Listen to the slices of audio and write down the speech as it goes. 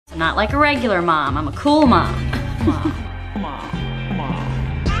Not like a regular mom. I'm a cool mom.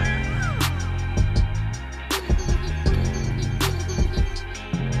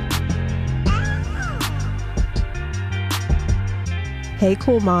 Hey,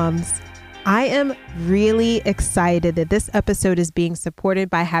 cool moms. I am really excited that this episode is being supported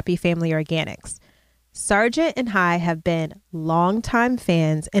by Happy Family Organics. Sargent and I have been longtime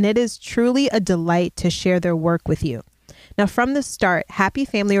fans, and it is truly a delight to share their work with you. Now, from the start, Happy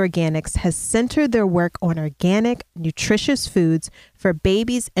Family Organics has centered their work on organic, nutritious foods for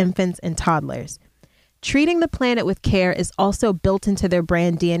babies, infants, and toddlers. Treating the planet with care is also built into their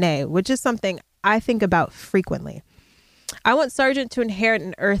brand DNA, which is something I think about frequently. I want Sargent to inherit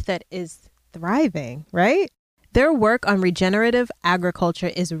an earth that is thriving, right? Their work on regenerative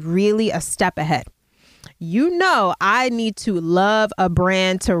agriculture is really a step ahead. You know, I need to love a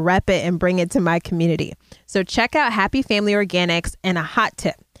brand to rep it and bring it to my community. So check out Happy Family Organics. And a hot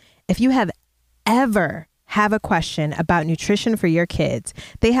tip, if you have a question about nutrition for your kids,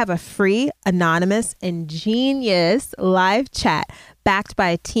 they have a free, anonymous, and genius live chat backed by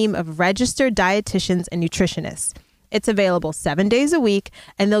a team of registered dietitians and nutritionists. It's available 7 days a week,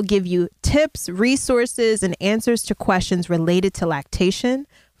 and they'll give you tips, resources, and answers to questions related to lactation,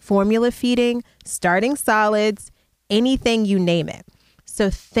 formula feeding, starting solids, anything you name it. So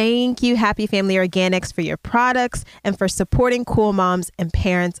thank you, Happy Family Organics, for your products and for supporting cool moms and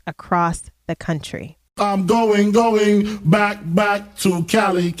parents across the country. I'm going back to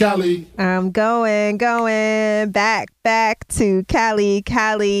Cali. I'm going back to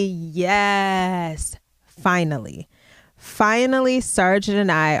Cali. Yes, finally, Sargent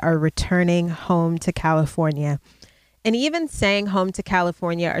and I are returning home to California. And even saying home to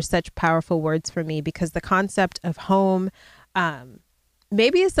California are such powerful words for me because the concept of home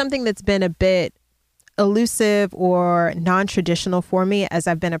maybe is something that's been a bit elusive or non-traditional for me as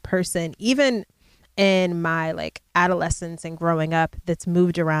I've been a person, even in my adolescence and growing up, that's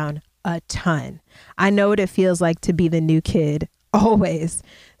moved around a ton. I know what it feels like to be the new kid. Always.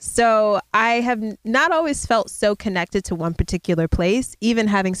 So I have not always felt so connected to one particular place, even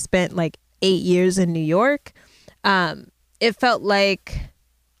having spent 8 years in New York. It felt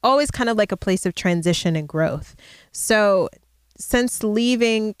always kind of like a place of transition and growth. So since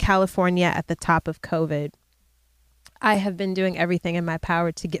leaving California at the top of COVID, I have been doing everything in my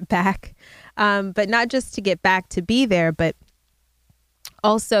power to get back, but not just to get back to be there, but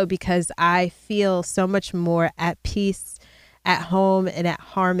also because I feel so much more at peace at home and at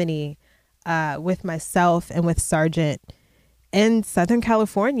harmony with myself and with Sargent in Southern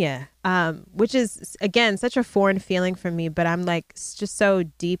California, which is, again, such a foreign feeling for me. But I'm just so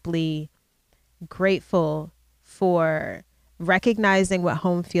deeply grateful for recognizing what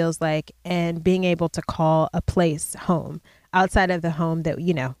home feels like and being able to call a place home outside of the home that,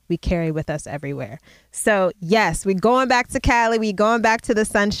 we carry with us everywhere. So yes, we're going back to Cali. We're going back to the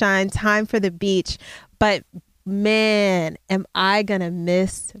sunshine. Time for the beach. But man, am I going to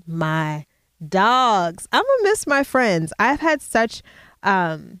miss my dogs. I'm going to miss my friends. I've had such,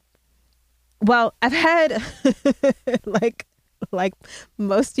 I've had like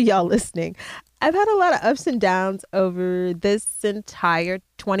most of y'all listening, I've had a lot of ups and downs over this entire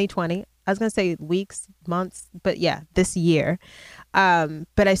 2020. I was going to say weeks, months, but yeah, this year.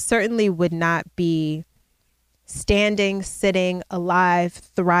 But I certainly would not be standing, sitting, alive,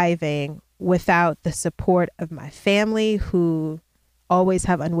 thriving without the support of my family, who always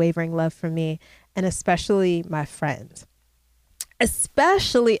have unwavering love for me, and especially my friends.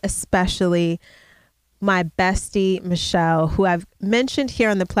 Especially my bestie, Michelle, who I've mentioned here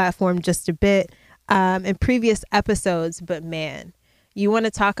on the platform just a bit in previous episodes. But man, you want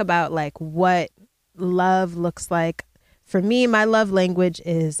to talk about what love looks like. For me, my love language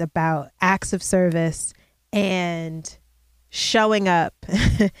is about acts of service and showing up.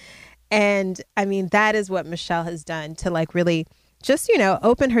 And I mean, that is what Michelle has done to really just,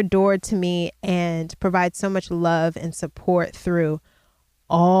 open her door to me and provide so much love and support through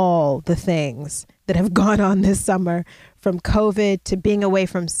all the things that have gone on this summer, from COVID to being away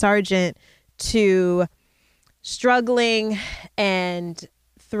from Sargent to struggling and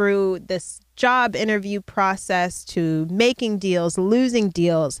through this job interview process to making deals, losing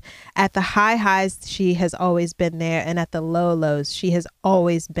deals. At the high highs, she has always been there. And at the low lows, she has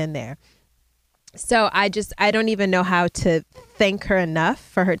always been there. So I don't even know how to thank her enough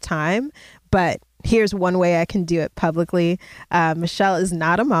for her time. But here's one way I can do it publicly. Michelle is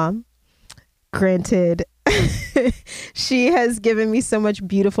not a mom. Granted, she has given me so much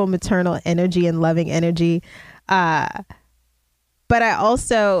beautiful maternal energy and loving energy. But I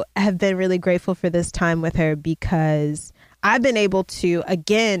also have been really grateful for this time with her because I've been able to,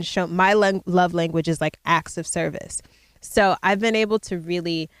 again, show my love language is like acts of service. So I've been able to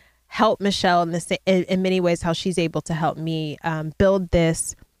really help Michelle in many ways, how she's able to help me build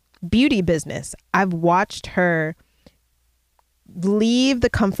this beauty business. I've watched her leave the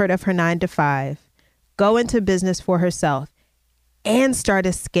comfort of her 9-to-5, go into business for herself, and start a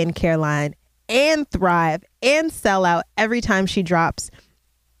skincare line and thrive and sell out every time she drops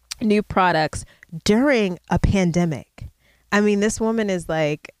new products during a pandemic. I mean, this woman is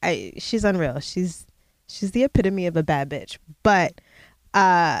like, she's unreal. She's the epitome of a bad bitch. But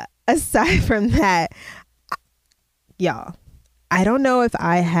aside from that, y'all, I don't know if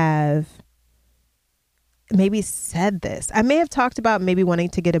I have maybe said this. I may have talked about maybe wanting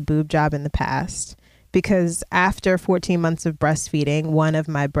to get a boob job in the past, because after 14 months of breastfeeding, one of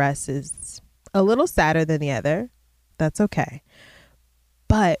my breasts is a little sadder than the other. That's okay.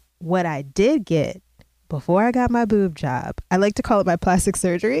 But what I did get before I got my boob job, I like to call it my plastic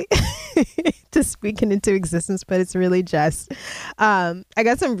surgery to speak it into existence, but it's really just, I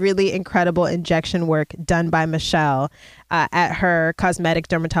got some really incredible injection work done by Michelle at her cosmetic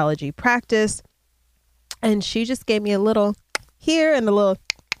dermatology practice. And she just gave me a little here and a little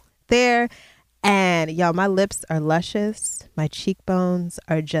there. And y'all, my lips are luscious. My cheekbones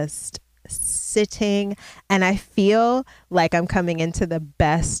are just sitting. And I feel like I'm coming into the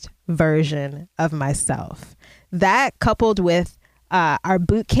best version of myself. That, coupled with our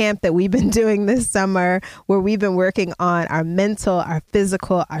boot camp that we've been doing this summer, where we've been working on our mental, our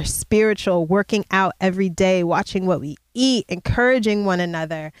physical, our spiritual, working out every day, watching what we eat, encouraging one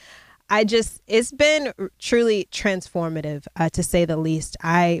another. It's been truly transformative, to say the least.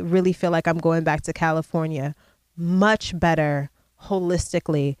 I really feel like I'm going back to California much better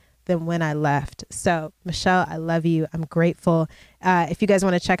holistically than when I left. So, Michelle, I love you. I'm grateful. If you guys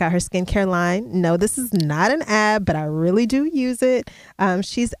want to check out her skincare line, no, this is not an ad, but I really do use it.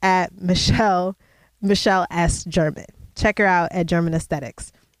 She's at Michelle S. German. Check her out at German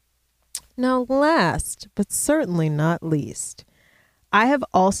Aesthetics. Now, last, but certainly not least, I have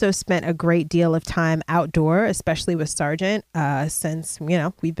also spent a great deal of time outdoor, especially with Sargent, since,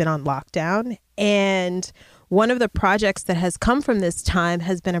 we've been on lockdown. And one of the projects that has come from this time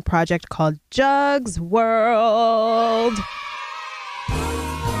has been a project called Jug's World.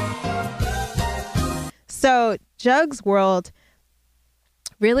 So Jug's World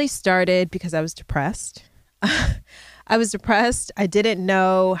really started because I was depressed. I was depressed. I didn't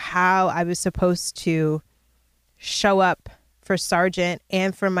know how I was supposed to show up for Sargent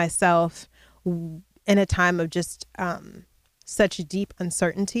and for myself in a time of just such deep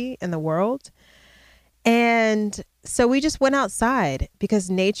uncertainty in the world. And so we just went outside, because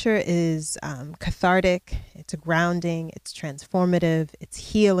nature is cathartic, it's grounding, it's transformative, it's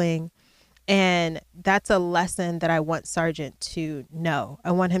healing. And that's a lesson that I want Sargent to know.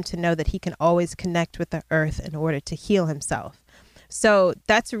 I want him to know that he can always connect with the earth in order to heal himself. So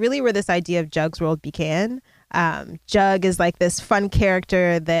that's really where this idea of Jug's World began. Jug is like this fun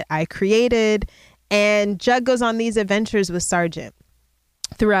character that I created, and Jug goes on these adventures with Sargent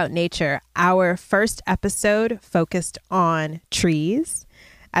throughout nature. Our first episode focused on trees.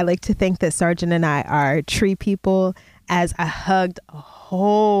 I like to think that Sargent and I are tree people, as I hugged a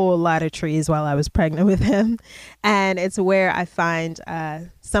whole lot of trees while I was pregnant with him. And it's where I find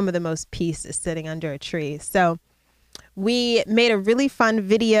some of the most peace is sitting under a tree. So we made a really fun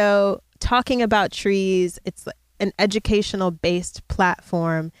video talking about trees. It's an educational based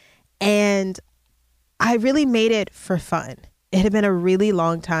platform, and I really made it for fun. It had been a really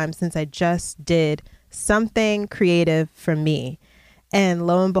long time since I just did something creative for me. And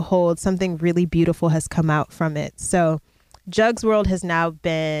lo and behold, something really beautiful has come out from it. So Jug's World has now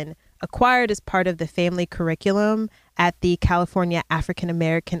been acquired as part of the family curriculum at the California African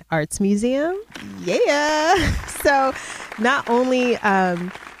American Arts Museum. Yeah. So not only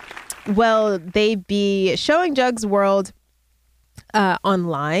will they be showing Jug's World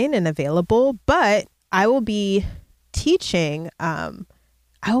online and available, but I will be teaching a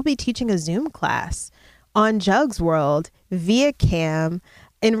Zoom class on Jug's World via Cam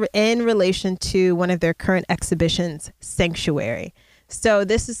in relation to one of their current exhibitions, Sanctuary. So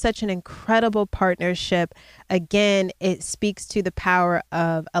this is such an incredible partnership. Again, it speaks to the power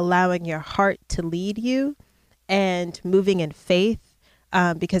of allowing your heart to lead you and moving in faith.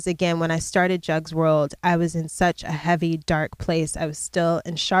 Because again, when I started Jug's World, I was in such a heavy, dark place. I was still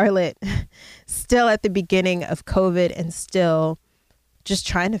in Charlotte, still at the beginning of COVID, and still just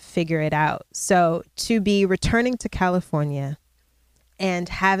trying to figure it out. So to be returning to California and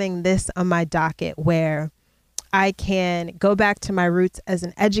having this on my docket, where I can go back to my roots as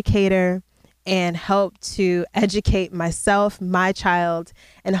an educator and help to educate myself, my child,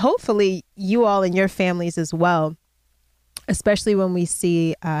 and hopefully you all and your families as well, especially when we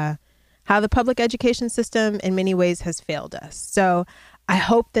see how the public education system in many ways has failed us. So I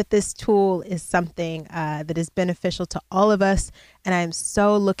hope that this tool is something that is beneficial to all of us. And I'm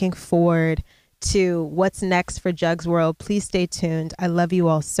so looking forward to what's next for Jug's World. Please stay tuned. I love you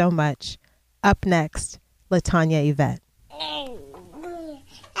all so much. Up next, LaTonya Yvette.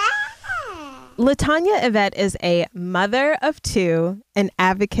 LaTonya Yvette is a mother of two, an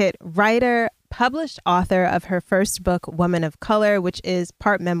advocate, writer, published author of her first book, Woman of Color, which is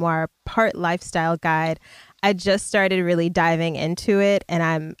part memoir, part lifestyle guide. I just started really diving into it,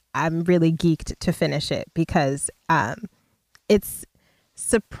 and I'm really geeked to finish it because it's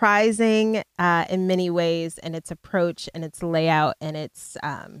surprising in many ways, and its approach and its layout and its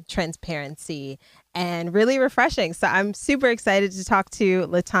transparency, and really refreshing. So I'm super excited to talk to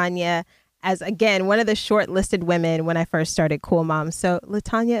LaTonya as, again, one of the shortlisted women when I first started Cool Moms. So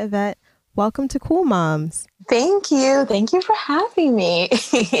LaTonya Yvette, welcome to Cool Moms. Thank you. Thank you for having me.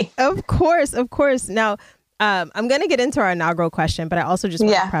 Of course. Of course. Now, I'm going to get into our inaugural question, but I also just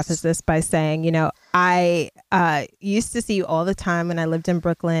want to preface this by saying, you know, I used to see you all the time when I lived in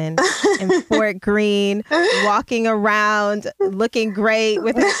Brooklyn, in Fort Greene, walking around, looking great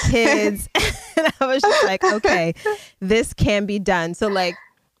with your kids. And I was just like, okay, this can be done. So like,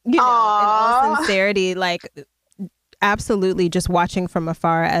 you know, in all sincerity, like, absolutely just watching from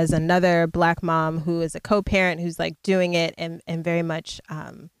afar as another Black mom who is a co-parent who's like doing it and very much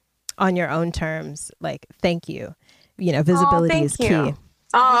on your own terms. Like, thank you. You know, visibility is key.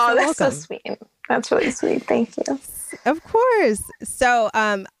 Oh, that's so sweet. That's really sweet. Thank you. Of course. So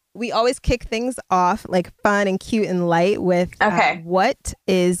we always kick things off like fun and cute and light with what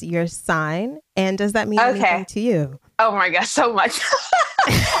is your sign? And does that mean anything to you? Oh my gosh, so much.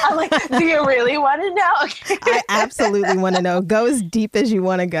 I'm like, do you really want to know? Okay. I absolutely want to know. Go as deep as you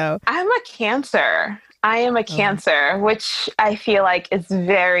want to go. I'm a Cancer. I am a Cancer, which I feel like is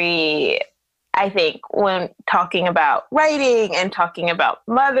very, I think when talking about writing and talking about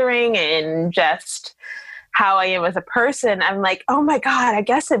mothering and just how I am as a person, I'm like, oh my God, I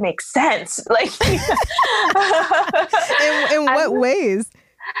guess it makes sense. Like, in what ways?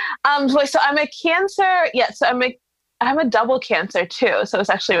 So I'm a Cancer. Yeah. So I'm a double Cancer too. So it's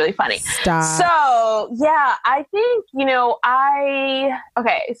actually really funny. Stop. So yeah, I think, you know,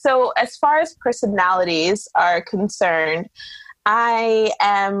 so as far as personalities are concerned, I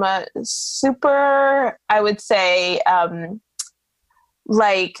am super, I would say,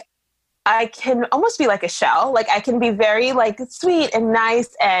 like, I can almost be like a shell. Like I can be very like sweet and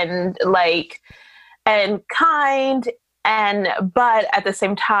nice and like, and kind. But at the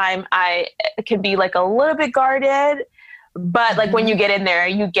same time, I can be like a little bit guarded, but like when you get in there,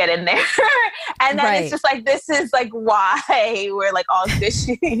 you get in there. And then it's just like, this is like why we're like all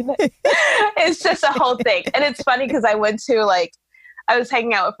gushy. It's just a whole thing. And it's funny because I was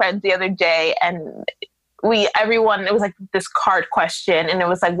hanging out with friends the other day and it was like this card question and it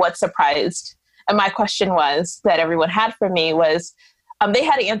was like, what surprised? And my question that everyone had for me was, they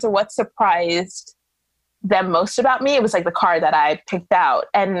had to answer what surprised them most about me. It was like the card that I picked out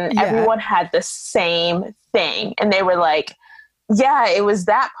and everyone had the same thing. And they were like, yeah, it was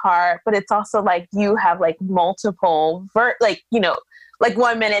that part, but it's also like you have like multiple like, you know, like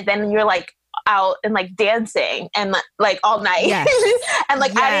 1 minute, then you're like out and like dancing and like all night. Yes. And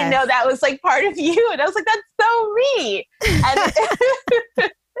like, I didn't know that was like part of you. And I was like, that's so me.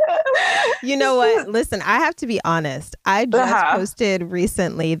 And you know what? Listen, I have to be honest. I just posted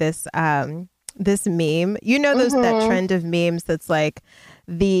recently this meme. You know that trend of memes that's like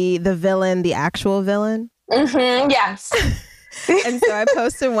the villain, the actual villain? Mm-hmm, yes. And so I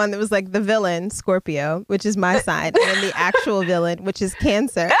posted one that was like the villain, Scorpio, which is my sign, and then the actual villain, which is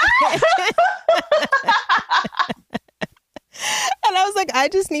Cancer. And I was like, I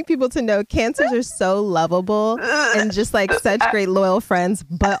just need people to know Cancers are so lovable and just like such great loyal friends,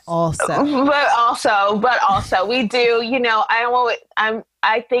 but also we do, you know,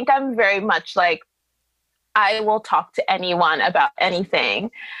 I think I'm very much like, I will talk to anyone about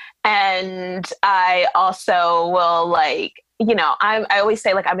anything. And I also will like, you know, I always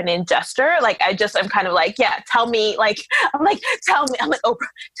say like I'm an ingester. Like I'm kind of like, yeah, tell me, like, I'm like, Oprah,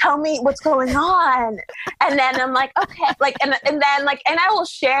 tell me what's going on. And then I'm like, okay, like, and then like, and I will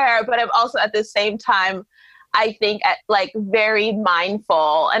share, but I'm also at the same time, I think like very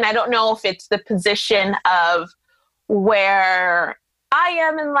mindful. And I don't know if it's the position of where I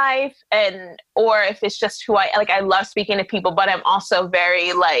am in life or if it's just who I love speaking to people, but I'm also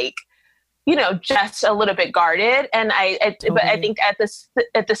very like, just a little bit guarded. And but I think at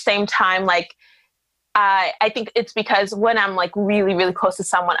the same time, like, I think it's because when I'm like really, really close to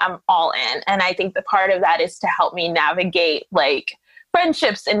someone, I'm all in. And I think the part of that is to help me navigate like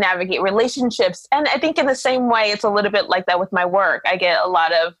friendships and navigate relationships. And I think in the same way, it's a little bit like that with my work. I get a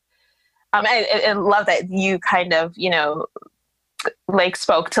lot of, I love that you kind of, like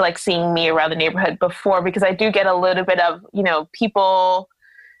spoke to like seeing me around the neighborhood before, because I do get a little bit of, people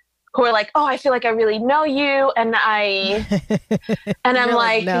who are like, oh, I feel like I really know you. And I'm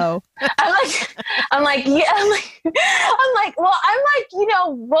like, no. I'm like, well, I'm like,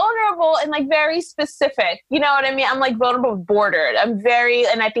 vulnerable and like very specific, you know what I mean? I'm like vulnerable, bordered.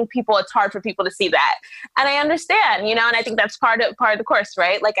 And I think it's hard for people to see that. And I understand, and I think that's part of the course,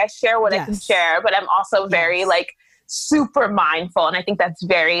 right? Like I share what I can share, but I'm also very like super mindful. And I think that's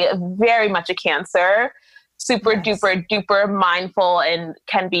very, very much a Cancer. Super duper mindful and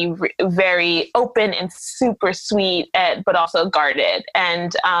can be very open and super sweet, but also guarded.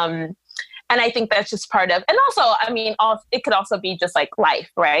 And I think that's just part of, and also, it could also be just like life,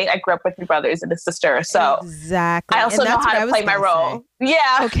 right? I grew up with 3 brothers and a sister. So exactly. I also know how to play my role. Say.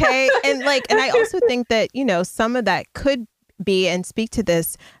 Yeah. Okay. And I also think that, some of that could be, and speak to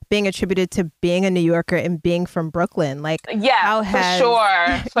this, being attributed to being a New Yorker and being from Brooklyn. Like, yeah, for sure.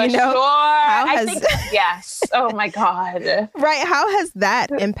 I think, yes. Oh my God. Right. How has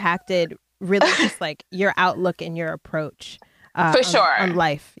that impacted really just like your outlook and your approach on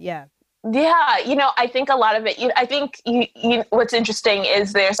life? Yeah. Yeah, I think a lot of it, I think what's interesting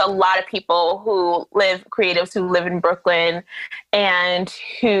is there's a lot of people creatives who live in Brooklyn and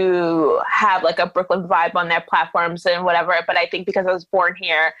who have like a Brooklyn vibe on their platforms and whatever. But I think because I was born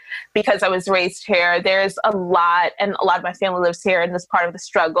here, because I was raised here, there's a lot of my family lives here in this part of the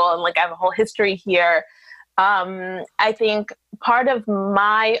struggle. And like I have a whole history here. I think part of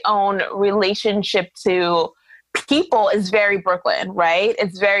my own relationship to people is very Brooklyn, right?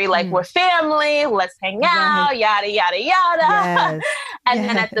 It's very like, we're family, let's hang out, yada, yada, yada. Yes. And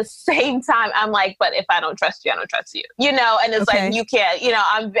then at the same time, I'm like, but if I don't trust you, I don't trust you, and it's like, you can't,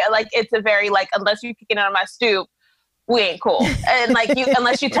 I'm like, it's a very like, unless you're kicking on my stoop, we ain't cool. And like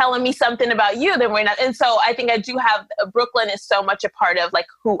unless you're telling me something about you, then we're not. And so I think I do have, Brooklyn is so much a part of like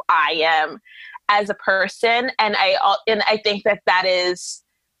who I am as a person. And I think that is,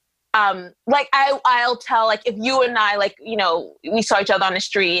 like I'll tell, like if you and I, like, we saw each other on the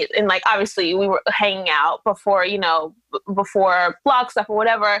street and like, obviously we were hanging out before, before blog stuff or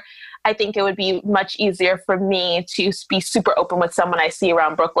whatever, I think it would be much easier for me to be super open with someone I see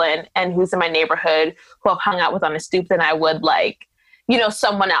around Brooklyn and who's in my neighborhood who I've hung out with on the stoop than I would like,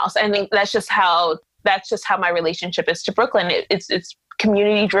 someone else. I think that's just how my relationship is to Brooklyn. It's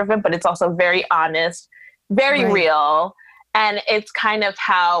community driven, but it's also very honest, very real. And it's kind of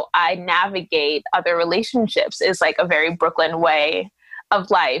how I navigate other relationships, is like a very Brooklyn way of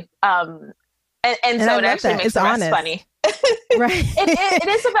life. And so it actually makes the rest funny. Right. It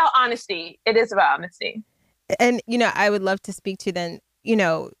is about honesty. It is about honesty. And, I would love to speak to then,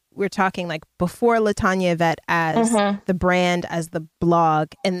 we're talking like before LaTonya Yvette as the brand, as the blog,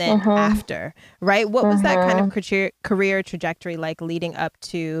 and then after, right? What was that kind of career trajectory like leading up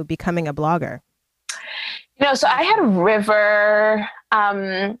to becoming a blogger? So I had River.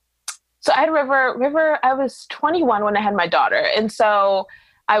 I was 21 when I had my daughter. And so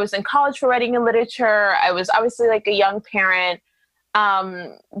I was in college for writing and literature. I was obviously like a young parent.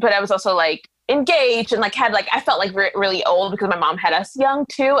 But I was also like engaged and like I felt like really old because my mom had us young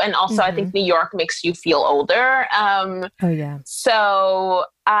too. And also I think New York makes you feel older. So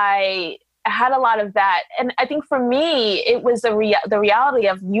I had a lot of that. And I think for me, it was the reality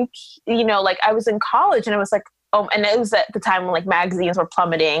of like I was in college and it was like, and it was at the time when like magazines were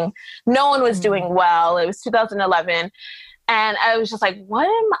plummeting. No one was doing well. It was 2011. And I was just like, what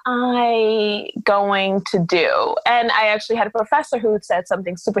am I going to do? And I actually had a professor who said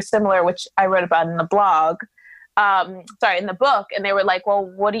something super similar, which I wrote about in the blog, in the book. And they were like, well,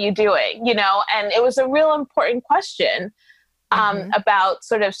 what are you doing? And it was a real important question. About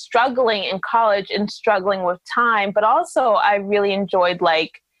sort of struggling in college and struggling with time. But also I really enjoyed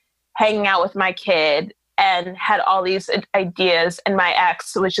like hanging out with my kid and had all these ideas. And my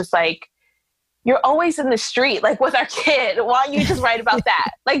ex was just like, you're always in the street, like with our kid. Why don't you just write about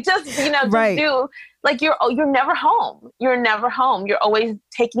that? Like just, do, like you're never home. You're never home. You're always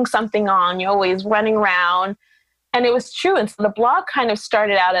taking something on. You're always running around. And it was true. And so the blog kind of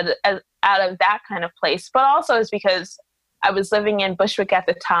started out of that kind of place. But also it's because I was living in Bushwick at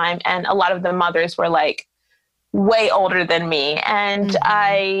the time, and a lot of the mothers were like way older than me. And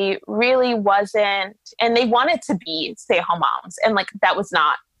I really wasn't, and they wanted to be stay-at-home moms. And like, that was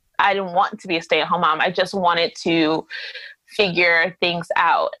not, I didn't want to be a stay-at-home mom. I just wanted to figure things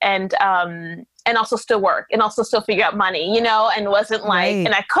out and also still work and also still figure out money, and wasn't like,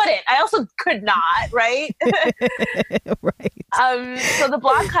 and I also could not, right? Right. So the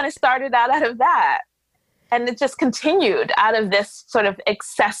blog kind of started out of that. And it just continued out of this sort of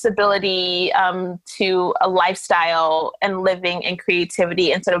accessibility to a lifestyle and living and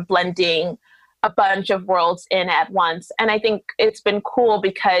creativity and sort of blending a bunch of worlds in at once. And I think it's been cool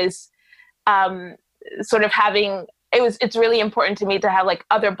because sort of it's really important to me to have like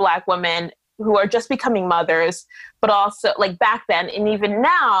other Black women who are just becoming mothers, but also like back then and even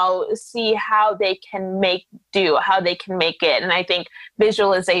now, see how they can make it. And I think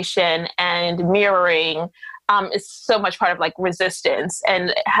visualization and mirroring is so much part of like resistance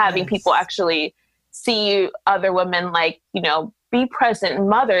and having people actually see other women like, be present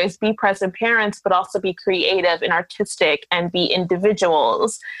mothers, be present parents, but also be creative and artistic and be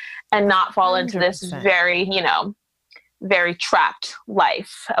individuals and not fall 100%. Into this very, very trapped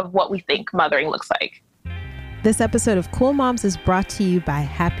life of what we think mothering looks like. This episode of Cool Moms is brought to you by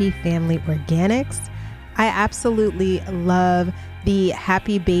Happy Family Organics. I absolutely love the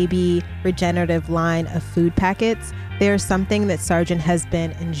Happy Baby regenerative line of food packets. There's something that Sargent has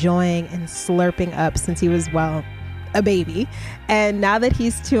been enjoying and slurping up since he was, a baby. And now that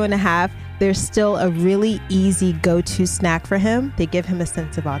he's 2.5, there's still a really easy go-to snack for him. They give him a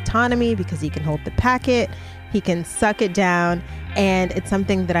sense of autonomy because he can hold the packet, he can suck it down, and it's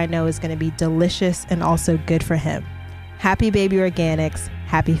something that I know is going to be delicious and also good for him. Happy Baby Organics,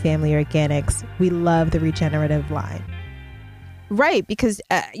 Happy Family Organics. We love the regenerative line. Right, because,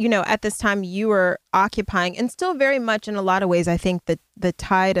 at this time you were occupying, and still very much in a lot of ways, I think that the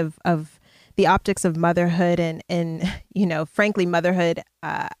tide of the optics of motherhood and frankly, motherhood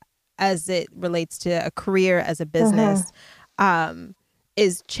as it relates to a career as a business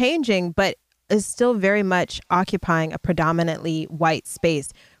is changing, but is still very much occupying a predominantly white space.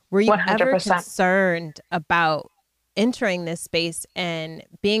 Were you 100%. Ever concerned about entering this space and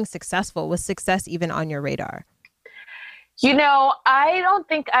being successful? Was success even on your radar? I don't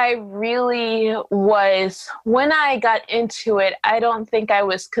think I really was. When I got into it, I don't think I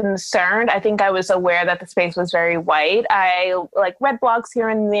was concerned. I think I was aware that the space was very white. I read blogs here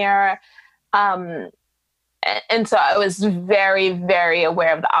and there. And so I was very, very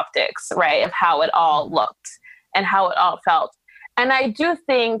aware of the optics, right, of how it all looked and how it all felt. And I do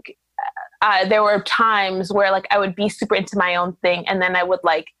think there were times where I would be super into my own thing, and then I would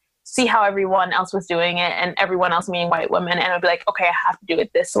see how everyone else was doing it, and everyone else meaning white women, and I'd be like, okay, I have to do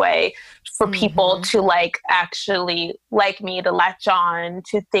it this way for people to actually like me, to latch on,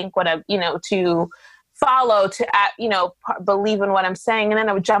 to think what I, to follow, to believe in what I'm saying, and then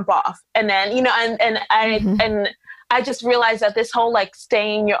I would jump off, and then and I just realized that this whole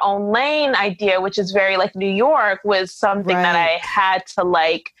stay in your own lane idea, which is very New York, was something that I had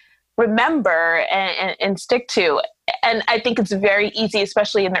to remember and stick to. And I think it's very easy,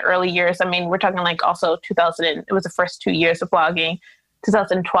 especially in the early years. I mean, we're talking also 2000, it was the first 2 years of blogging,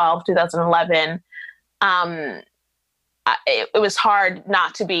 2012, 2011. It was hard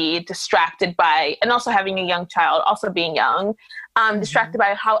not to be distracted by, and also having a young child, also being young, distracted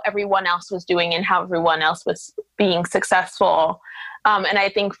by how everyone else was doing and how everyone else was being successful. And I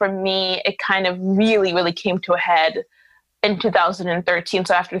think for me, it kind of really, really came to a head in 2013.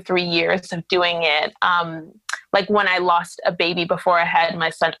 So after 3 years of doing it, when I lost a baby before I had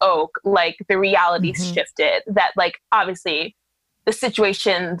my son Oak, the reality shifted that obviously the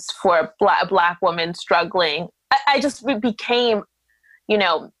situations for a Black woman struggling, I just became,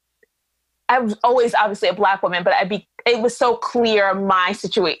 I was always obviously a Black woman, but it was so clear my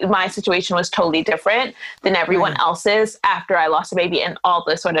situation was totally different than everyone else's after I lost a baby and all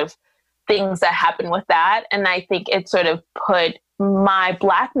the sort of things that happened with that. And I think it sort of put my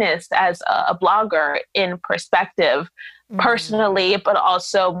Blackness as a blogger in perspective, personally, but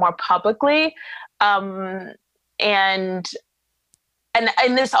also more publicly. And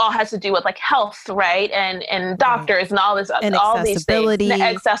this all has to do with health, right? And doctors and all this, and all these things.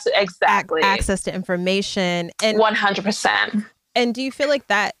 Exactly. Access to information. And 100%. And do you feel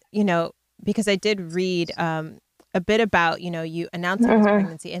that, because I did read a bit about, you announcing this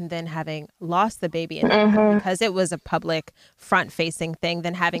pregnancy and then having lost the baby, and because it was a public front-facing thing,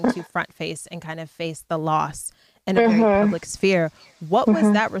 then having to front face and kind of face the loss in a very public sphere. What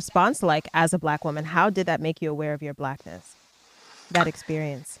was that response like as a Black woman? How did that make you aware of your Blackness, that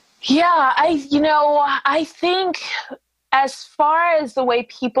experience? Yeah, I think as far as the way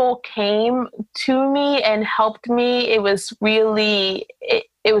people came to me and helped me, it was really,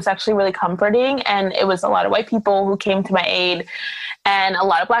 it it was actually really comforting. And it was a lot of white people who came to my aid, and a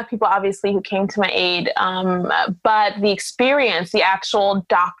lot of Black people, obviously, who came to my aid. But the experience, the actual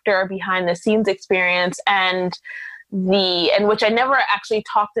doctor behind the scenes experience, and which I never actually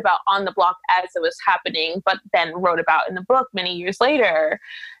talked about on the blog as it was happening, but then wrote about in the book many years later,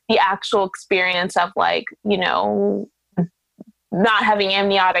 the actual experience of like, you know, not having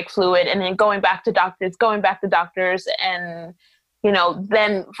amniotic fluid and then going back to doctors and, you know,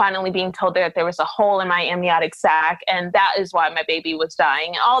 then finally being told that there was a hole in my amniotic sac and that is why my baby was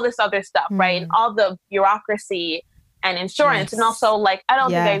dying and all this other stuff, right? And all the bureaucracy and insurance. And also like, I don't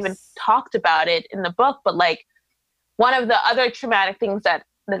think I even talked about it in the book, but like one of the other traumatic things that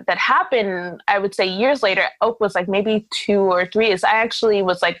happened, I would say years later, Oak was like maybe 2 or 3, is I actually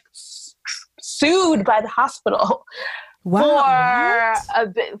was like sued by the hospital for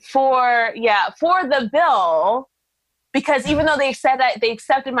the bill, because even though they said that they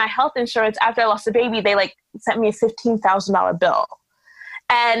accepted my health insurance after I lost the baby, they like sent me a $15,000 bill,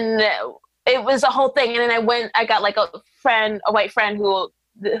 and it was a whole thing. And then I got like a white friend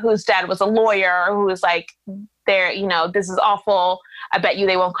whose dad was a lawyer, who was like, there, you know, this is awful. I bet you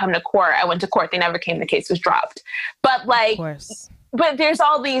they won't come to court. I went to court. They never came. The case was dropped. But like, but there's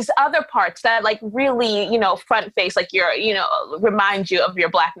all these other parts that like really, you know, front face, like remind you of your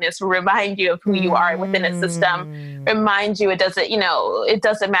Blackness, remind you of who you are within a system, remind you it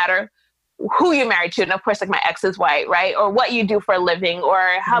doesn't matter who you're married to. And of course, like my ex is white, right? Or what you do for a living,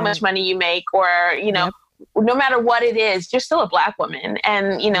 or how much money you make, or, you know, no matter what it is, you're still a Black woman.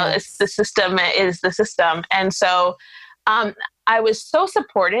 And, you know, it's the system is the system. And so I was so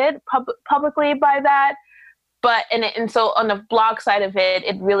supported publicly by that. But, and so on the blog side of it,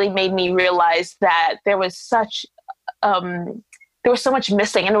 it really made me realize that there was so much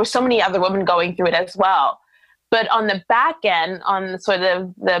missing, and there were so many other women going through it as well. But on the back end, on sort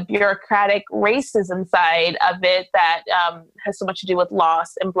of the bureaucratic racism side of it, that has so much to do with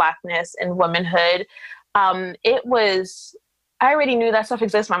loss and Blackness and womanhood, I already knew that stuff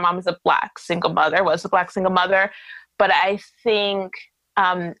exists. My mom was a Black single mother, but I think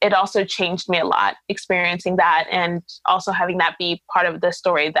it also changed me a lot, experiencing that, and also having that be part of the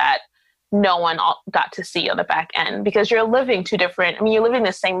story that no one got to see on the back end, because you're living you're living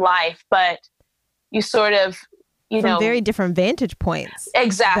the same life, but you sort of, from very different vantage points.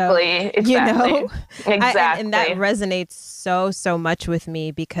 Exactly. You know? Exactly. And that resonates so much with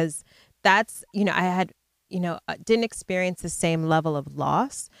me, because that's, you know, I had, you know, didn't experience the same level of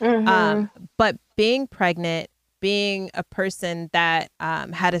loss, but being pregnant, being a person that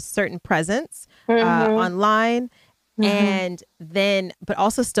had a certain presence online, and then, but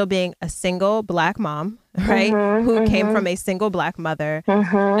also still being a single Black mom, right? Who came from a single Black mother.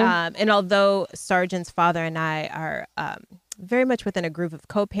 And although Sergeant's father and I are very much within a groove of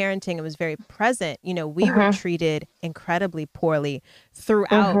co-parenting, it was very present. You know, we were treated incredibly poorly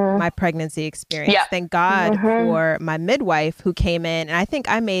throughout my pregnancy experience. Thank God for my midwife who came in. And I think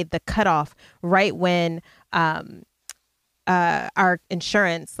I made the cutoff right when our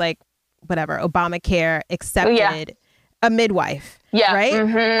insurance, like whatever, Obamacare, accepted a midwife.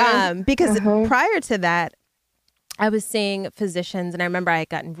 Right? Because prior to that, I was seeing physicians, and I remember I had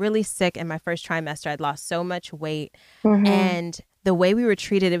gotten really sick in my first trimester. I'd lost so much weight, and the way we were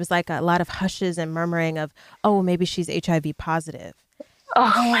treated, it was like a lot of hushes and murmuring of, oh, maybe she's HIV positive.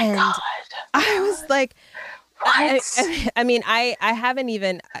 Oh my God. I was like, what? I mean, I haven't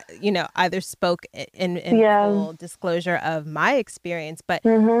even, you know, either spoke in full disclosure of my experience, but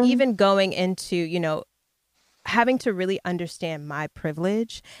even going into, you know, having to really understand my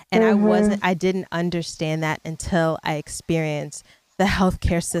privilege. And I didn't understand that until I experienced the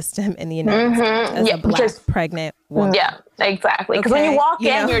healthcare system in the United States as a Black pregnant woman. Yeah, exactly. Because when you walk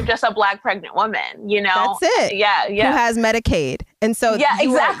in, you're just a Black pregnant woman, you know? That's it. Yeah. Who has Medicaid. And so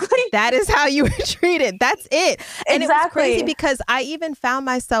that is how you were treated. That's it. And it was crazy, because I even found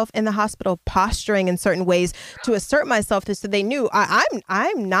myself in the hospital posturing in certain ways to assert myself, so they knew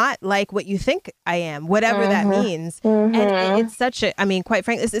I'm not like what you think I am, whatever that means. And it's such a, I mean, quite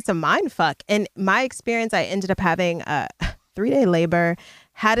frankly, it's a mind fuck. And my experience, I ended up having a 3-day labor,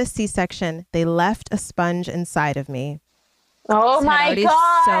 had a C-section. They left a sponge inside of me. Oh my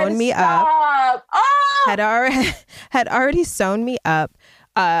God! Sewn me up. Oh! Had already sewn me up.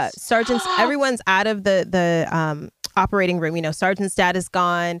 Sergeants, everyone's out of the operating room. You know, sergeant's dad is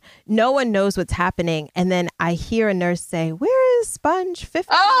gone. No one knows what's happening. And then I hear a nurse say, "Where is sponge 15?"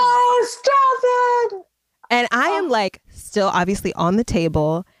 Oh, stop it! And I am like still obviously on the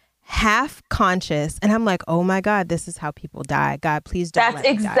table, half conscious, and I'm like, oh my God, this is how people die. God, please don't. That's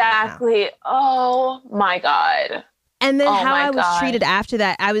exactly. Oh my God. And then Oh how my I was God. treated after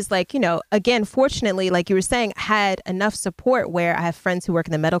that, I was like, again, fortunately, like you were saying, had enough support where I have friends who work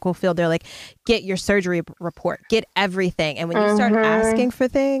in the medical field. They're like, get your surgery report, get everything. And when you start asking for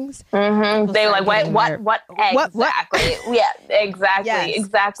things, people They were start like, getting what nervous. What? exactly? Yeah, exactly, Yes.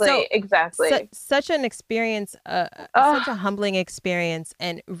 exactly, So, exactly. such an experience, such a humbling experience,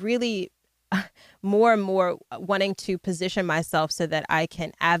 and really more and more wanting to position myself so that I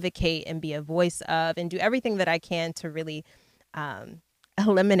can advocate and be a voice of and do everything that I can to really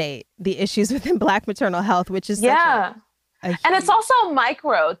eliminate the issues within Black maternal health, which is such a and it's also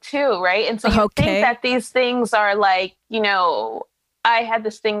micro too, right? And so you think that these things are like, I had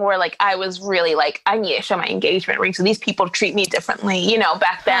this thing where like I was really like, I need to show my engagement ring. So these people treat me differently,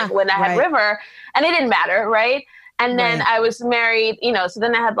 back then when I had River, and it didn't matter, right? And then I was married, so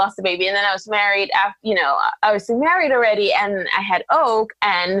then I had lost the baby, and then I was married after, I was married already, and I had Oak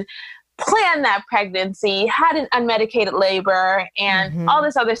and planned that pregnancy, had an unmedicated labor and all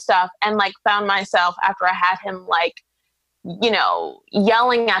this other stuff. And like found myself after I had him, like,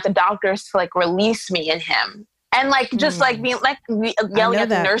 yelling at the doctors to like release me in him. And like, just like being like yelling at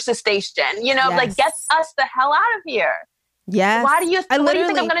the nurse's station, like get us the hell out of here. Yes. What do you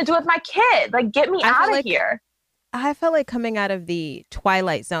think I'm going to do with my kid? Like, get me out of here. I felt like coming out of the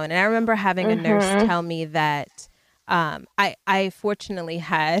twilight zone. And I remember having a nurse tell me that I fortunately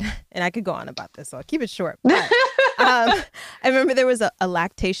had, and I could go on about this, so I'll keep it short. But, I remember there was a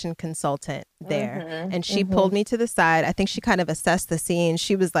lactation consultant there, and she pulled me to the side. I think she kind of assessed the scene.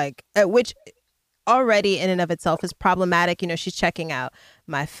 She was like, which already in and of itself is problematic. She's checking out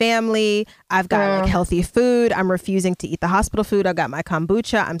my family. I've got like healthy food. I'm refusing to eat the hospital food. I got my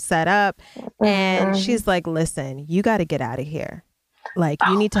kombucha. I'm set up. And she's like, listen, you got to get out of here. Like,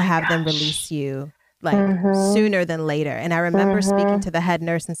 you need to have them release you like sooner than later. And I remember speaking to the head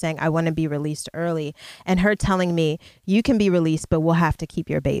nurse and saying, I want to be released early. And her telling me, you can be released, but we'll have to keep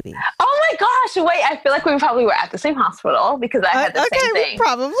your baby. Oh my gosh. Wait, I feel like we probably were at the same hospital because I had the same thing. We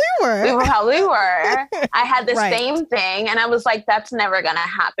probably were. We probably were. I had the same thing. And I was like, that's never going to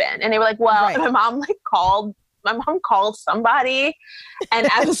happen. And they were like, well, my mom called somebody, and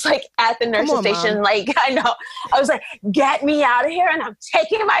I was like at the nurse's station, Mom. Like, I know, I was like, get me out of here, and I'm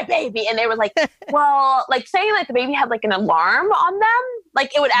taking my baby. And they were like, well, like saying like the baby had like an alarm on them,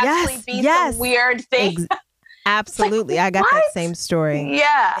 like it would actually be some weird thing. Absolutely. Like, I got that same story.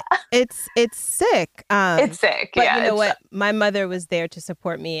 Yeah. It's sick. It's sick. But you know what? My mother was there to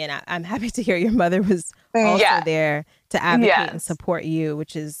support me, and I'm happy to hear your mother was also there to advocate and support you,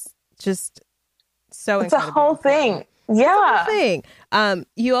 which is just so it's a whole thing. Yeah. It's a whole thing.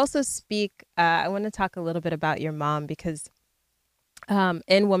 You also speak, I want to talk a little bit about your mom because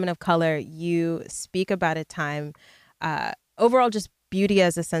in Women of Color, you speak about a time, overall just beauty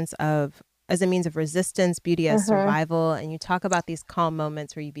as a means of resistance, beauty as survival. And you talk about these calm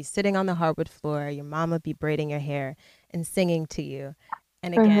moments where you'd be sitting on the hardwood floor, your mom would be braiding your hair and singing to you.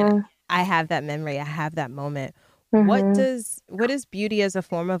 And again, I have that memory. I have that moment. What does beauty as a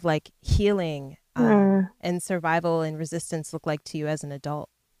form of like healing and survival and resistance look like to you as an adult?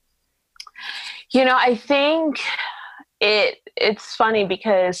 I think it's funny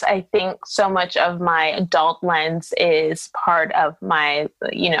because I think so much of my adult lens is part of my,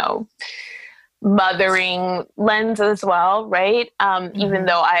 mothering lens as well, right? Even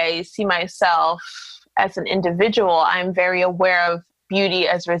though I see myself as an individual, I'm very aware of beauty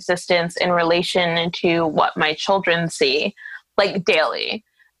as resistance in relation to what my children see, like daily.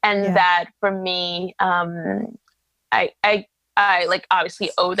 And that for me, I like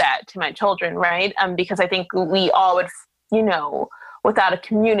obviously owe that to my children, right? Because I think we all would, without a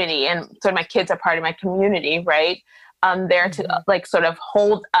community, and so my kids are part of my community, right? There to like sort of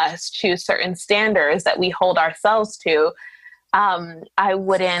hold us to certain standards that we hold ourselves to. I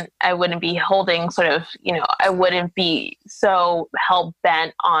wouldn't be holding sort of, I wouldn't be so hell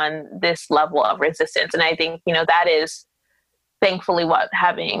bent on this level of resistance. And I think, that is thankfully what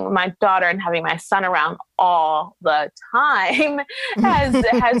having my daughter and having my son around all the time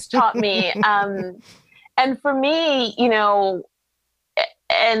has taught me. And for me,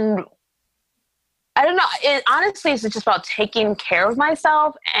 and I don't know, it honestly is just about taking care of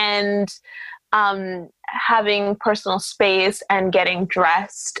myself and having personal space and getting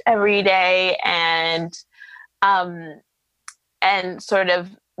dressed every day and sort of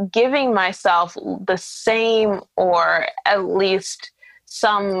giving myself the same or at least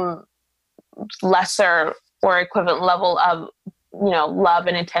some lesser or equivalent level of, love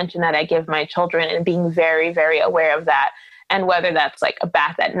and attention that I give my children, and being very, very aware of that. And whether that's like a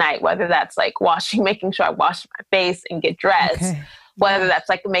bath at night, whether that's like making sure I wash my face and get dressed, whether that's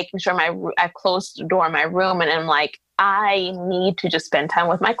like making sure I close the door in my room and I'm like, I need to just spend time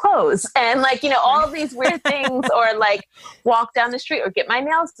with my clothes and like, all of these weird things, or like walk down the street or get my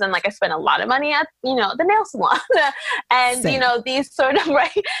nails done. Like I spend a lot of money at, the nail salon and, Same. these sort of,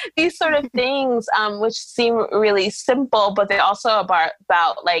 these sort of things, which seem really simple, but they're also about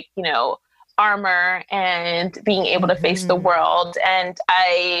like, armor and being able to face the world. And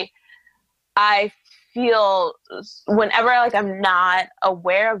I feel whenever like I'm not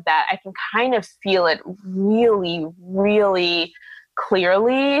aware of that, I can kind of feel it really, really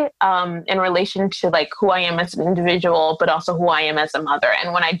clearly in relation to like who I am as an individual, but also who I am as a mother.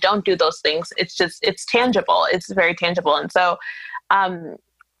 And when I don't do those things, it's tangible. It's very tangible. And so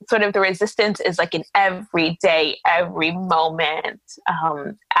sort of the resistance is like an everyday, every moment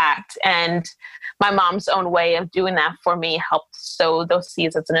act. And my mom's own way of doing that for me helped sow those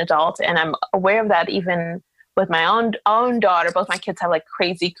seeds as an adult. And I'm aware of that even with my own daughter. Both my kids have like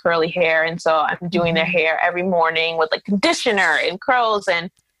crazy curly hair. And so I'm doing their hair every morning with like conditioner and curls and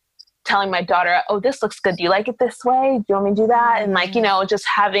telling my daughter, oh, this looks good. Do you like it this way? Do you want me to do that? And like, just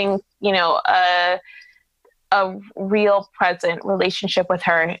having, a real present relationship with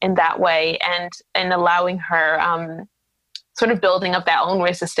her in that way, and allowing her sort of building up that own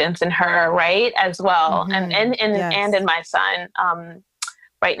resistance in her, right, as well, and in my son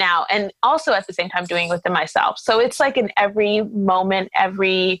right now, and also at the same time doing it within myself. So it's like an every moment,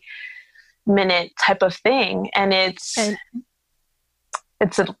 every minute type of thing, and it's a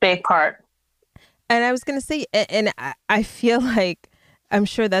big part. And I was going to say, and I feel like I'm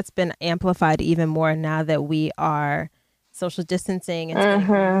sure that's been amplified even more now that we are social distancing and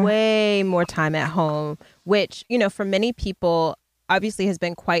spending way more time at home, which, for many people obviously has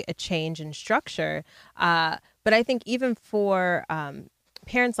been quite a change in structure. But I think even for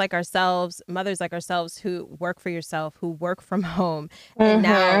parents like ourselves, mothers like ourselves who work for yourself, who work from home, and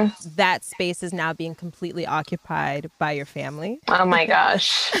now that space is now being completely occupied by your family. Oh my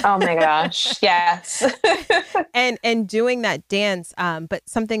gosh. Yes. and doing that dance. But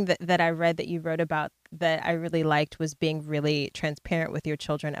something that I read that you wrote about that I really liked was being really transparent with your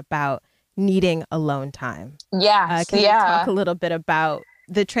children about needing alone time. Yeah. Can you talk a little bit about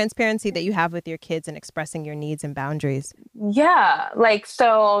the transparency that you have with your kids and expressing your needs and boundaries? Yeah. Like,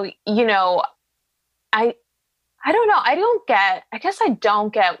 so, I don't know. I guess I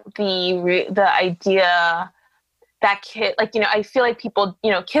don't get the idea that kid, like, I feel like people,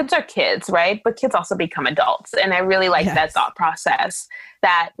 kids are kids, right? But kids also become adults. And I really like that thought process,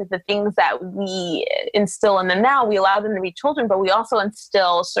 that the things that we instill in them now, we allow them to be children, but we also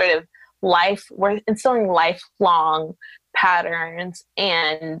instill we're instilling lifelong patterns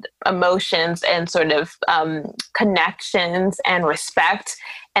and emotions and sort of connections and respect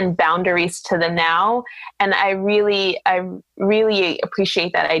and boundaries to the now. And I really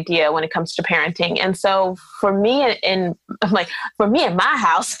appreciate that idea when it comes to parenting. And so for me in my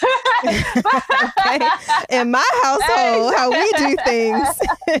house, in my household, how we do things.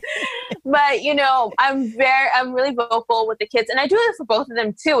 But, I'm really vocal with the kids, and I do this for both of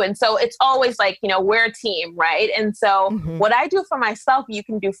them too. And so it's always like, we're a team, right? And so what I do for myself, you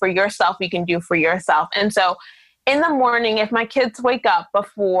can do for yourself, you can do for yourself. And so in the morning, if my kids wake up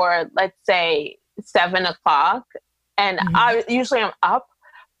before, let's say 7:00, and I'm up,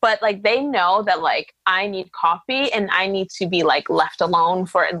 but like they know that like I need coffee and I need to be like left alone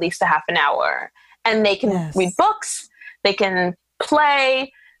for at least a half an hour, and they can read books, they can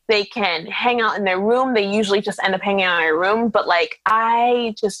play, they can hang out in their room. They usually just end up hanging out in their room, but like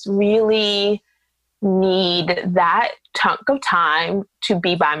I just really need that chunk of time to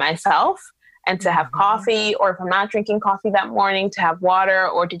be by myself and to have coffee, or if I'm not drinking coffee that morning, to have water,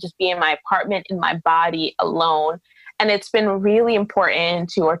 or to just be in my apartment, in my body alone. And it's been really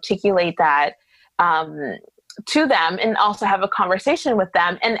important to articulate that to them and also have a conversation with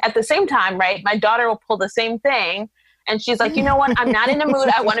them. And at the same time, right, my daughter will pull the same thing. And she's like, you know what? I'm not in the mood.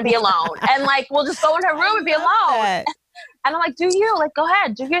 I want to be alone. And like, we'll just go in her room and be alone. And I'm like, do you? Like, go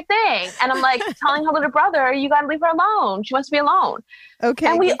ahead, do your thing. And I'm like telling her little brother, you got to leave her alone. She wants to be alone. Okay.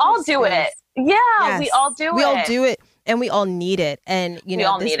 And we all do it. Yeah, yes. We all do it. We all do it, and we all need it. And,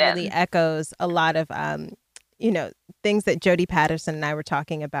 this really echoes a lot of, things that Jody Patterson and I were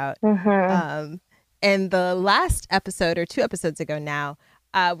talking about. And the last episode, or 2 episodes ago now,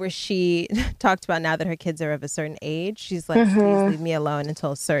 where she talked about now that her kids are of a certain age, she's like, please leave me alone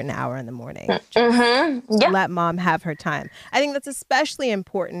until a certain hour in the morning. Let mom have her time. I think that's especially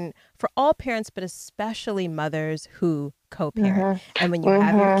important for all parents, but especially mothers who co-parent. And when you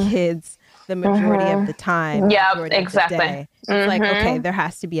have your kids the majority of the time. Yeah, majority of the day. It's like, okay, there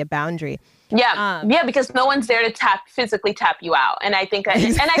has to be a boundary. Yeah. Because no one's there to physically tap you out. And I think,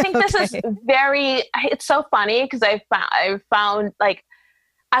 this is it's so funny because I find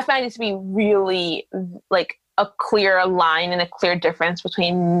it to be really like a clear line and a clear difference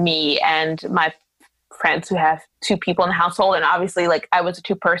between me and my friends who have two people in the household. And obviously, like, I was a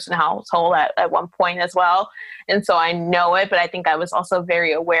 2-person household at one point as well. And so I know it, but I think I was also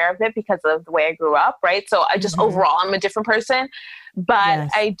very aware of it because of the way I grew up. Right. So I just overall, I'm a different person, but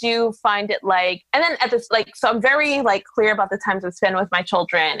I do find it like, and then so I'm very like clear about the times I spend with my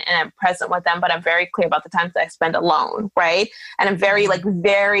children and I'm present with them, but I'm very clear about the times that I spend alone. Right. And I'm very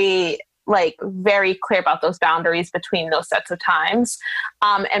very clear about those boundaries between those sets of times.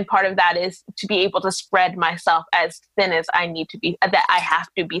 And part of that is to be able to spread myself as thin as I need to be, that I have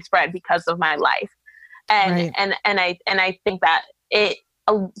to be spread because of my life. And I think that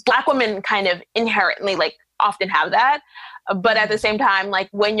Black women kind of inherently like often have that. But at the same time, like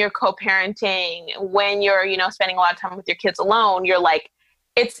when you're co-parenting, when you're, spending a lot of time with your kids alone, you're like,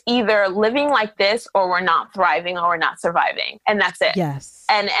 it's either living like this or we're not thriving or we're not surviving. And that's it. Yes.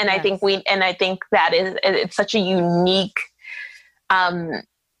 And I think that it's such a unique,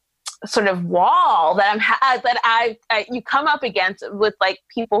 sort of wall that you come up against with like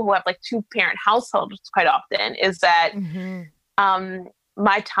people who have like 2-parent households quite often is that,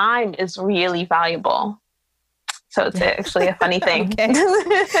 my time is really valuable. So it's actually a funny thing.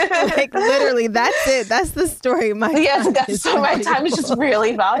 Like literally, that's it. That's the story. My time is just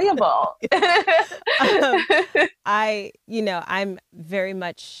really valuable. I'm very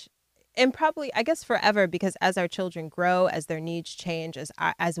much, and probably, I guess forever, because as our children grow, as their needs change,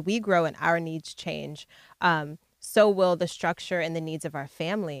 as we grow and our needs change, so will the structure and the needs of our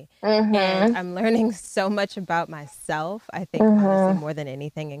family. And I'm learning so much about myself, I think, honestly, more than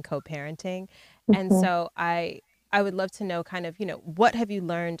anything in co-parenting. And so I would love to know kind of, what have you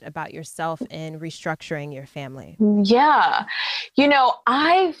learned about yourself in restructuring your family? Yeah.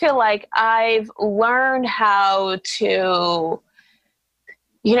 I feel like I've learned how to,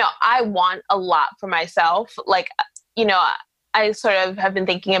 I want a lot for myself. Like, I sort of have been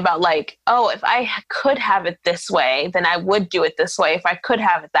thinking about like, oh, if I could have it this way, then I would do it this way. If I could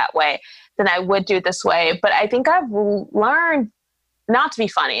have it that way, then I would do it this way. But I think I've learned not to be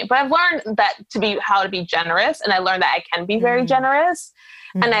funny, but I've learned how to be generous. And I learned that I can be very generous.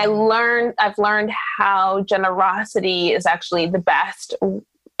 And I've learned how generosity is actually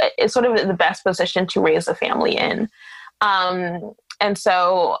it's sort of the best position to raise a family in. And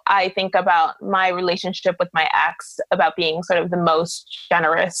so I think about my relationship with my ex about being sort of the most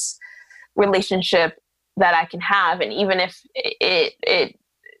generous relationship that I can have. And even if it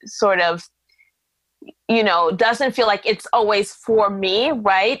sort of, doesn't feel like it's always for me,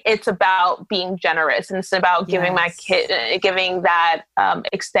 right? It's about being generous, and it's about giving my kid, giving that,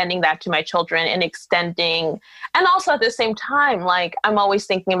 extending that to my children, and and also at the same time, like I'm always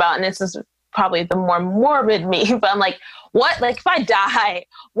thinking about, and this is probably the more morbid me, but I'm like, if I die,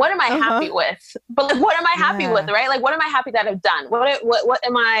 what am I happy with? But like, what am I happy with, right? Like, what am I happy that I've done? What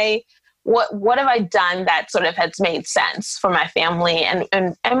have I done that sort of has made sense for my family? And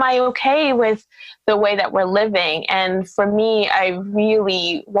am I okay with the way that we're living? And for me, I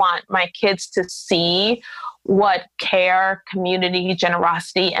really want my kids to see what care, community,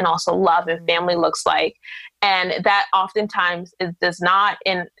 generosity, and also love and family looks like. And that oftentimes it does not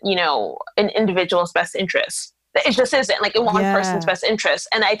in an individual's best interest. It just isn't like in one person's best interest.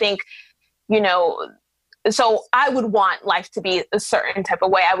 And I think, so I would want life to be a certain type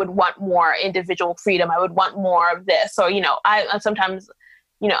of way. I would want more individual freedom. I would want more of this. Or, I sometimes,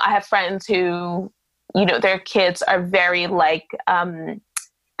 I have friends who, their kids are very like,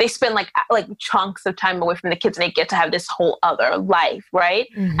 they spend like chunks of time away from the kids and they get to have this whole other life. Right.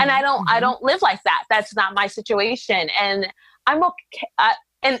 And I don't live like that. That's not my situation. And I'm okay.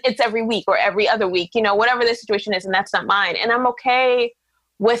 And it's every week or every other week, whatever the situation is, and that's not mine. And I'm okay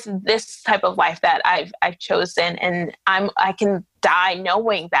with this type of life that I've chosen. And I can die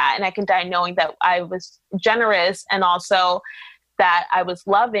knowing that. And I can die knowing that I was generous, and also that I was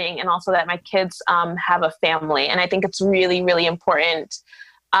loving, and also that my kids have a family. And I think it's really, really important.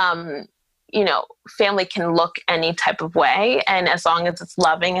 Family can look any type of way. And as long as it's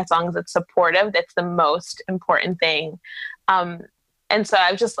loving, as long as it's supportive, that's the most important thing. And so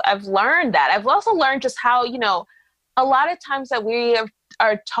I've learned that. I've also learned just how, a lot of times that we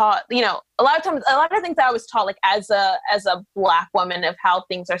are taught, a lot of things that I was taught, like as a Black woman, of how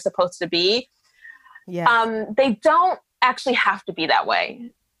things are supposed to be. They don't actually have to be that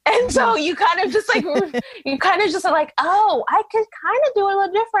way. And so you kind of just like, oh, I could kind of do it a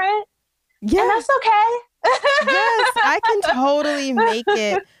little different. Yeah. And that's okay. Yes, I can totally make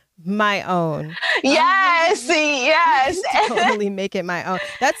it my own. Yes, yes. Totally make it my own.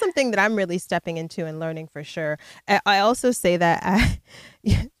 That's something that I'm really stepping into and learning for sure. I also say that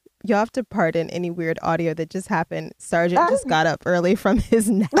you have to pardon any weird audio that just happened. Sergeant just got up early from his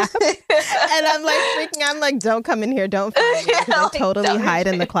nap. And I'm like freaking, I'm like, don't come in here, don't find me. Because I totally hide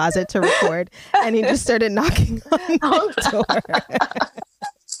in the closet to record. And he just started knocking on the door.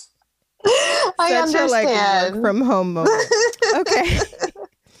 I Such understand. a like work from home moment. Okay.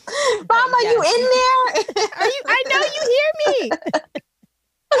 Mom, are you in there? I know you hear me.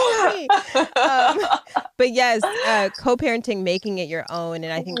 But yes, co-parenting, making it your own.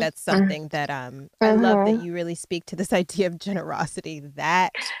 And I think that's something that I love that you really speak to this idea of generosity.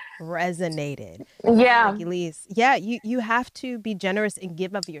 That resonated. Yeah. Like Elise, yeah, you have to be generous and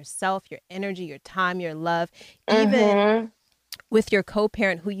give of yourself, your energy, your time, your love, even with your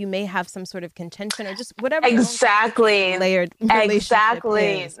co-parent who you may have some sort of contention or just whatever layered relationship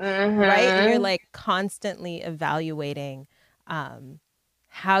is, right? And you're like constantly evaluating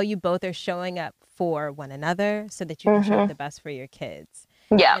how you both are showing up for one another so that you can show up the best for your kids.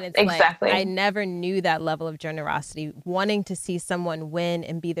 Yeah, and it's exactly. Like, I never knew that level of generosity, wanting to see someone win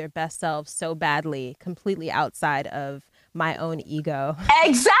and be their best self so badly, completely outside of my own ego.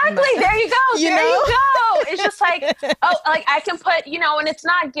 Exactly. There you go. You there know? you go. It's just like, oh, like I can put, and it's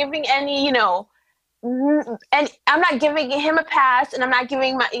not giving any, and I'm not giving him a pass and I'm not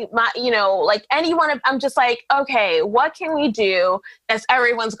giving my like anyone. I'm just like, okay, what can we do as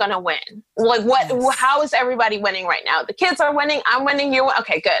everyone's going to win? Like how is everybody winning right now? The kids are winning. I'm winning. You're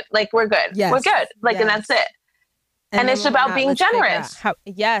okay. Good. Like we're good. Yes. We're good. Like, Yes. and that's it. And it's about being generous.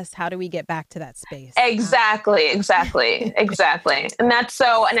 How do we get back to that space? Exactly. And that's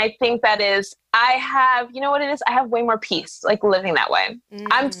and I think that is, I have, you know what it is? I have way more peace, like living that way.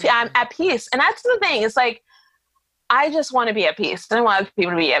 I'm at peace. And that's the thing. It's like, I just want to be at peace. And I want other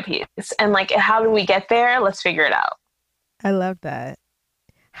people to be at peace. And like, how do we get there? Let's figure it out. I love that.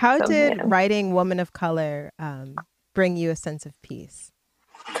 How did writing Woman of Color bring you a sense of peace?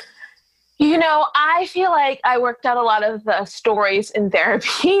 I feel like I worked out a lot of the stories in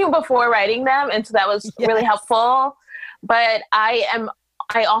therapy before writing them. And so that was really helpful. But I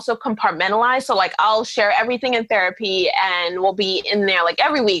also compartmentalize. So like I'll share everything in therapy and we'll be in there like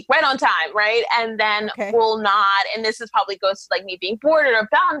every week, right on time. Right. And then we'll not. And this is probably goes to like me being bored or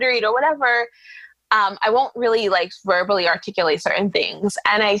boundaried or whatever. I won't really like verbally articulate certain things.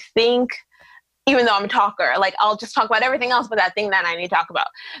 And I think, even though I'm a talker, like I'll just talk about everything else but that thing that I need to talk about.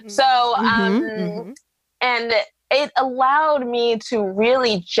 So, and it allowed me to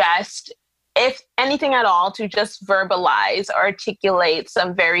really just, if anything at all, to just verbalize or articulate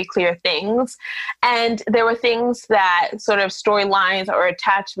some very clear things. And there were things that sort of storylines or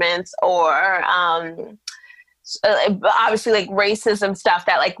attachments or obviously like racism stuff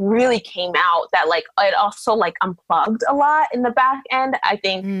that like really came out that like it also like unplugged a lot in the back end. I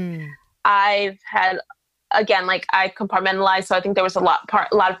think I've had, again, like I compartmentalized. So I think there was a lot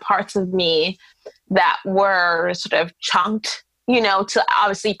of parts of me that were sort of chunked, to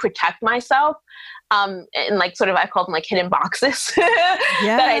obviously protect myself. And like sort of, I call them like hidden boxes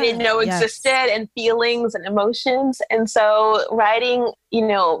that I didn't know existed, and feelings and emotions. And so writing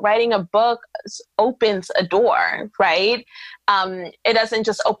a book opens a door, right? It doesn't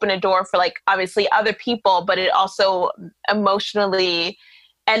just open a door for like obviously other people, but it also emotionally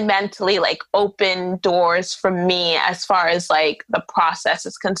and mentally like open doors for me as far as like the process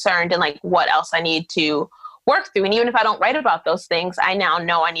is concerned and like what else I need to work through. And even if I don't write about those things, I now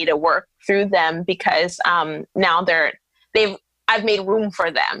know I need to work through them because now I've made room for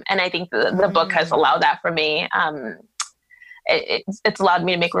them. And I think the book has allowed that for me. It's allowed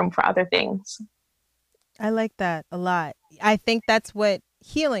me to make room for other things. I like that a lot. I think that's what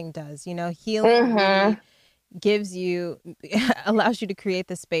healing does. Healing really allows you to create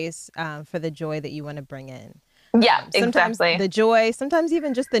the space for the joy that you want to bring in. Yeah, sometimes exactly. The joy, sometimes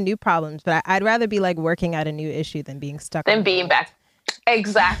even just the new problems. But I'd rather be like working at a new issue than being stuck. Than being back.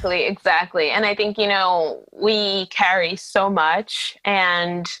 Exactly. And I think, we carry so much,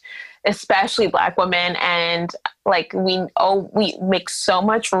 and especially Black women, and like we make so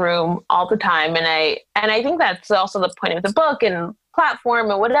much room all the time. And I think that's also the point of the book and platform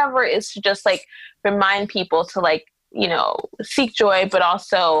and whatever, is to just like remind people to like, seek joy, but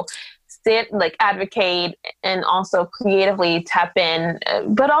also like advocate and also creatively tap in,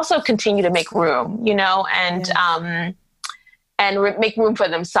 but also continue to make room, and make room for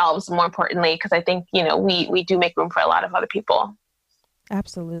themselves, more importantly, because I think, we do make room for a lot of other people.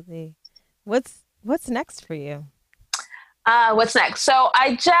 Absolutely. What's next for you? What's next? So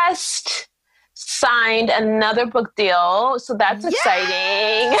I just signed another book deal. So that's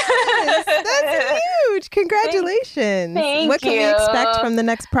exciting. That's huge. Congratulations. What can we expect from the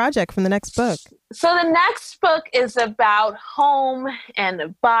next project, from the next book? So the next book is about home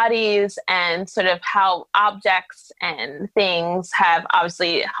and bodies and sort of how objects and things have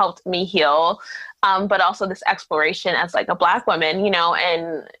obviously helped me heal, but also this exploration as like a Black woman,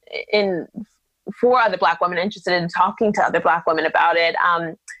 and for other Black women interested in talking to other Black women about it.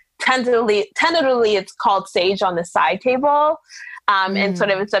 Tentatively, it's called Sage on the Side Table. And sort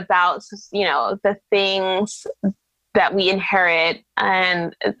of it's about, the things that we inherit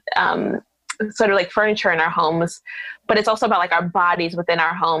and sort of like furniture in our homes, but it's also about like our bodies within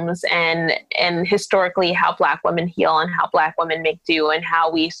our homes and historically how Black women heal and how Black women make do and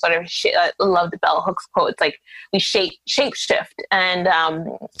how we sort of love the bell hooks quote. It's like we shape shift and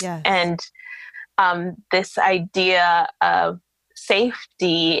this idea of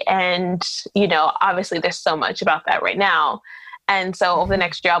safety and obviously there's so much about that right now. And so over the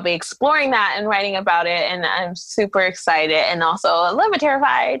next year, I'll be exploring that and writing about it. And I'm super excited and also a little bit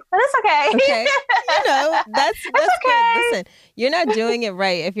terrified, but it's okay. That's okay. Good. Listen, you're not doing it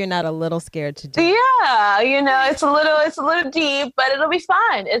right if you're not a little scared to do it. Yeah. It's a little deep, but it'll be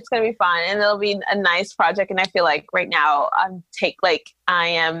fun. It's going to be fun. And it'll be a nice project. And I feel like right now I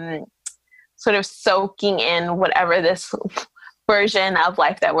am sort of soaking in whatever this version of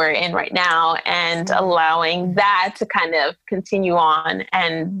life that we're in right now and allowing that to kind of continue on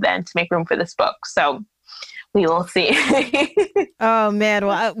and then to make room for this book. So we will see. Oh man.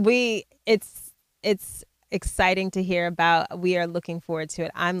 Well, it's exciting to hear about. We are looking forward to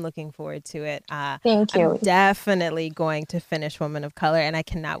it. I'm looking forward to it. Thank you. I'm definitely going to finish Woman of Color and I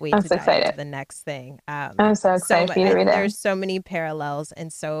cannot wait to dive into the next thing. I'm so excited for you to read it. There's so many parallels.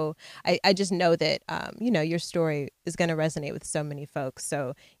 And so I just know that, your story is going to resonate with so many folks.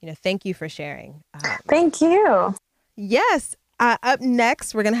 So, thank you for sharing. Thank you. Yes. Up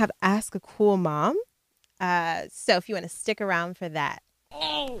next, we're going to have Ask a Cool Mom. So if you want to stick around for that.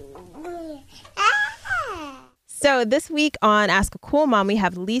 So this week on Ask a Cool Mom, we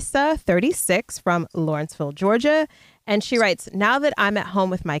have Lisa, 36, from Lawrenceville, Georgia. And she writes, now that I'm at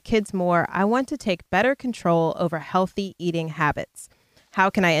home with my kids more, I want to take better control over healthy eating habits. How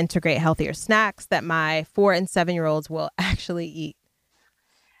can I integrate healthier snacks that my 4 and 7-year-olds will actually eat?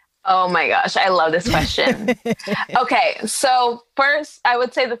 Oh my gosh, I love this question. Okay, so first, I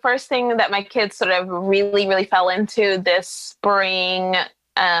would say the first thing that my kids sort of really, really fell into this spring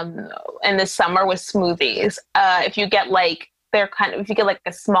and this summer was smoothies. If you get like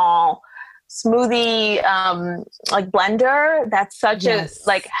a small smoothie like blender, that's such a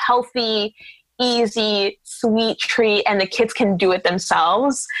like healthy, easy, sweet treat, and the kids can do it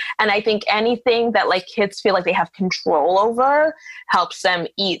themselves. And I think anything that like kids feel like they have control over helps them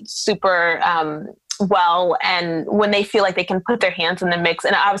eat super well. And when they feel like they can put their hands in the mix,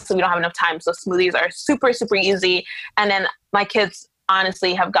 and obviously we don't have enough time, so smoothies are super, super easy. And then my kids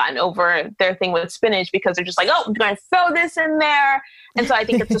honestly have gotten over their thing with spinach because they're just like, oh, I'm going to throw this in there. And so I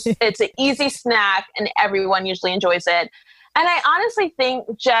think it's an easy snack and everyone usually enjoys it. And I honestly think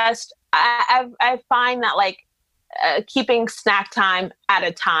I find that like keeping snack time at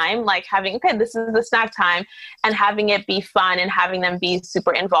a time, like having, okay, this is the snack time, and having it be fun and having them be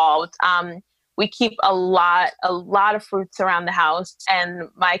super involved. We keep a lot of fruits around the house, and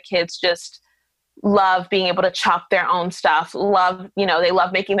my kids just love being able to chop their own stuff. They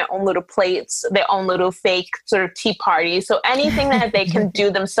love making their own little plates, their own little fake sort of tea parties. So anything that they can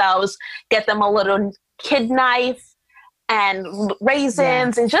do themselves, get them a little kid knife and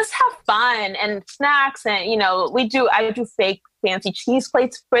raisins and just have fun and snacks. And, I do fake fancy cheese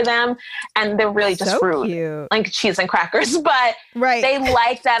plates for them, and they're really just fruit, cute. Like cheese and crackers, but they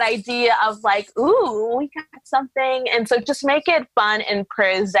like that idea of like, ooh, we got something. And so just make it fun and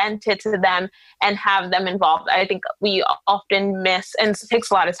present it to them and have them involved. I think we often miss, and it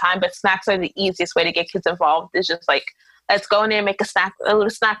takes a lot of time, but snacks are the easiest way to get kids involved. It's just like, let's go in there and make a little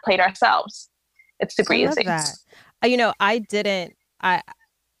snack plate ourselves. It's super easy. That.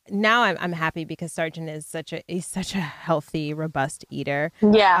 Now I'm happy because Sargent is such a healthy, robust eater.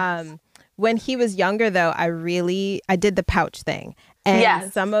 Yeah. When he was younger, though, I did the pouch thing,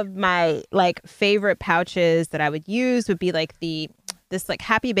 and some of my like favorite pouches that I would use would be like this like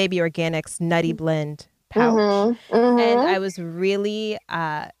Happy Baby Organics Nutty Blend pouch, and I was really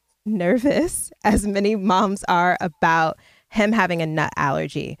nervous, as many moms are, about him having a nut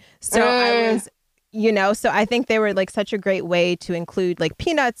allergy. So I was. So I think they were like such a great way to include like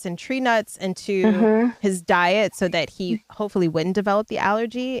peanuts and tree nuts into his diet so that he hopefully wouldn't develop the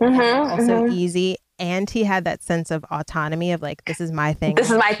allergy. And also easy. and he had that sense of autonomy of like, this is my thing. This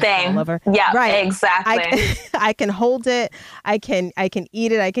is my thing. Yeah, right. Exactly. I can hold it. I can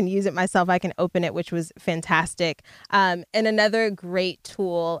eat it. I can use it myself. I can open it, which was fantastic. And another great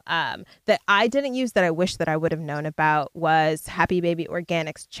tool that I didn't use that I wish that I would have known about was Happy Baby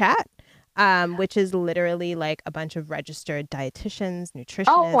Organics Chat. Which is literally like a bunch of registered dietitians, nutritionists.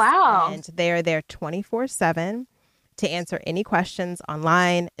 Oh, wow. And they are there 24/7 to answer any questions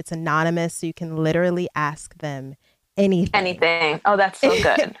online. It's anonymous, so you can literally ask them anything. Oh, that's so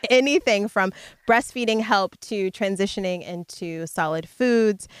good. Anything from breastfeeding help to transitioning into solid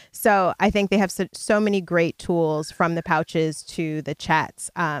foods. So I think they have so many great tools, from the pouches to the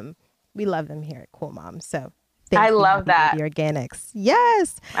chats. We love them here at Cool Mom. So I love that. Organics.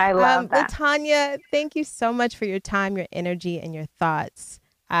 Yes. I love that. LaTonya, thank you so much for your time, your energy, and your thoughts.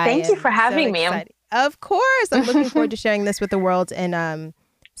 Thank you for having me. Of course. I'm looking forward to sharing this with the world. And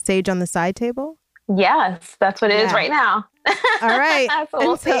Sage on the Side Table? Yes, that's what it is right now. All right. So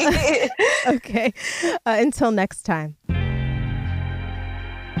we'll see. Okay. Until next time.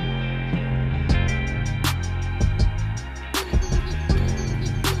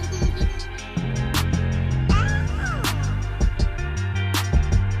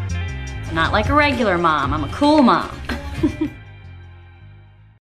 Not like a regular mom. I'm a cool mom.